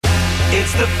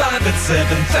It's the 5 at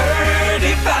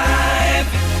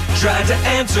 7:35. Try to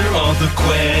answer all the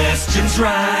questions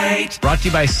right. Brought to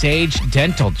you by Sage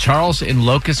Dental. Charles in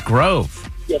Locust Grove.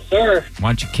 Yes, sir. Why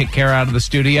don't you kick Kara out of the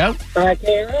studio? All right,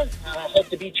 Kara. I hope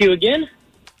to beat you again.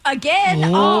 Again?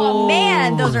 Oh,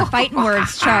 man. Those are fighting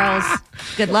words, Charles.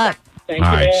 Good luck. Thank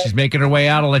All you, right, man. she's making her way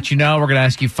out. I'll let you know. We're going to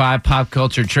ask you 5 pop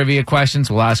culture trivia questions.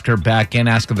 We'll ask her back in,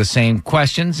 ask her the same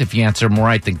questions. If you answer more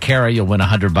right than Kara, you'll win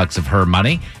 $100 of her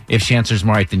money. If she answers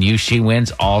more right than you, she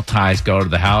wins. All ties go to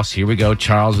the house. Here we go,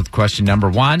 Charles, with question number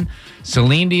 1.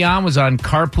 Celine Dion was on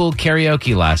Carpool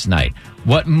Karaoke last night.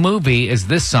 What movie is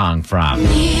this song from?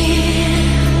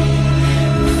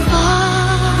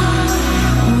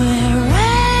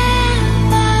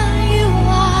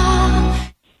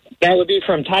 That would be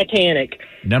from Titanic.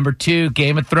 Number 2,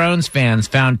 Game of Thrones fans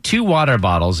found 2 water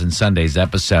bottles in Sunday's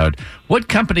episode. What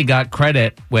company got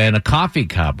credit when a coffee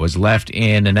cup was left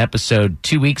in an episode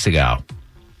 2 weeks ago?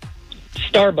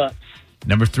 Starbucks.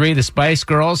 Number 3, the Spice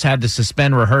Girls had to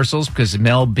suspend rehearsals because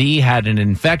Mel B had an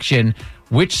infection.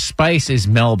 Which spice is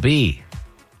Mel B?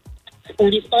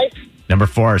 Sporty Spice. Number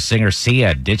 4, singer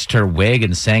Sia ditched her wig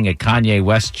and sang at Kanye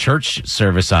West's church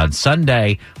service on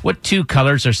Sunday. What 2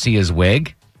 colors are Sia's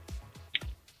wig?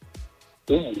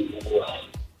 Ooh.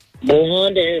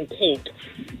 Blonde and pink.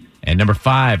 And number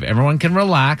 5, everyone can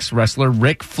relax. Wrestler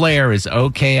Ric Flair is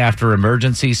okay after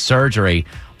emergency surgery.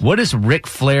 What is Ric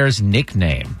Flair's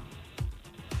nickname?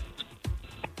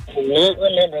 I don't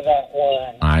remember that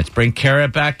one. All right, let's bring Kara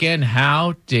back in.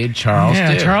 How did Charles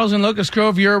do? Charles in Locust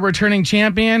Grove, you're a returning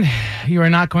champion. You are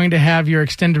not going to have your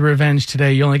extended revenge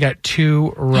today. You only got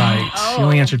 2 right. You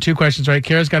only answered 2 questions right.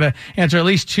 Kara's got to answer at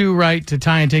least 2 right to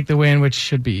tie and take the win, which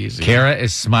should be easy. Kara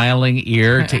is smiling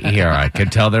ear to ear. I could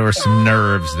tell there were some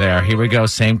nerves there. Here we go.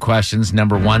 Same questions.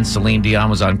 Number 1, Celine Dion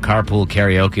was on Carpool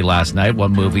Karaoke last night.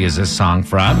 What movie is this song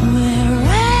from?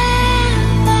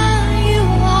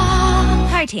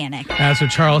 Titanic. That's what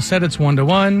Charles said. It's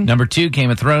 1-1. Number 2, Game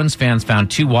of Thrones fans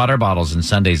found 2 water bottles in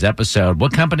Sunday's episode.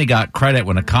 What company got credit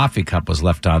when a coffee cup was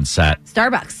left on set?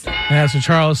 Starbucks. That's what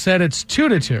Charles said. It's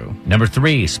 2-2. Number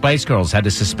 3, Spice Girls had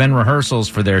to suspend rehearsals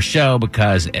for their show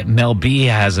because Mel B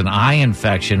has an eye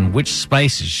infection. Which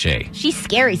spice is she? She's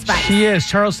Scary Spice. She is.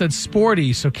 Charles said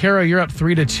sporty. So, Kara, you're up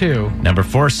 3-2. Number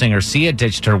 4, singer Sia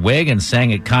ditched her wig and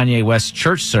sang at Kanye West's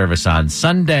church service on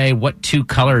Sunday. What 2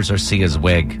 colors are Sia's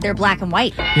wig? They're black and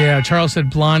white. Yeah, Charles said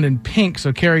blonde and pink.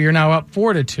 So, Kara, you're now up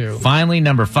 4-2. Finally,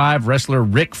 number 5, wrestler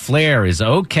Ric Flair is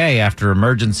okay after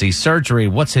emergency surgery.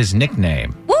 What's his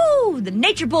nickname? Woo! The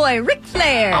nature boy, Ric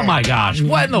Flair. Oh, my gosh.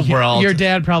 What in the world? Your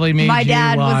dad probably made My you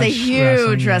dad was watch a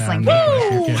huge wrestling Yeah,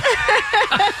 fan.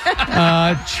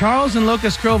 okay. Charles and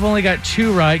Locust Grove only got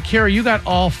 2 right. Kara, you got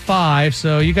all 5,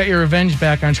 so you got your revenge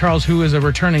back on Charles, who is a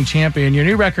returning champion. Your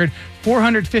new record,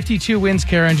 452 wins,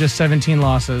 Kara, and just 17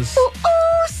 losses. Ooh,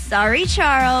 sorry,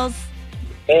 Charles.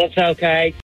 It's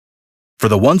okay. For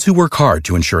the ones who work hard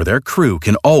to ensure their crew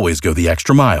can always go the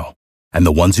extra mile, and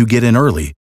the ones who get in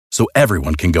early so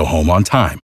everyone can go home on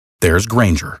time, there's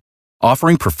Grainger,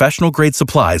 offering professional-grade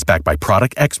supplies backed by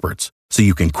product experts so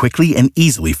you can quickly and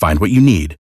easily find what you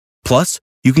need. Plus,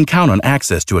 you can count on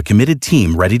access to a committed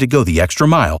team ready to go the extra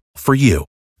mile for you.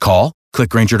 Call, click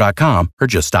Grainger.com, or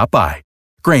just stop by.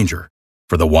 Grainger,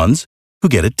 for the ones who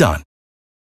get it done.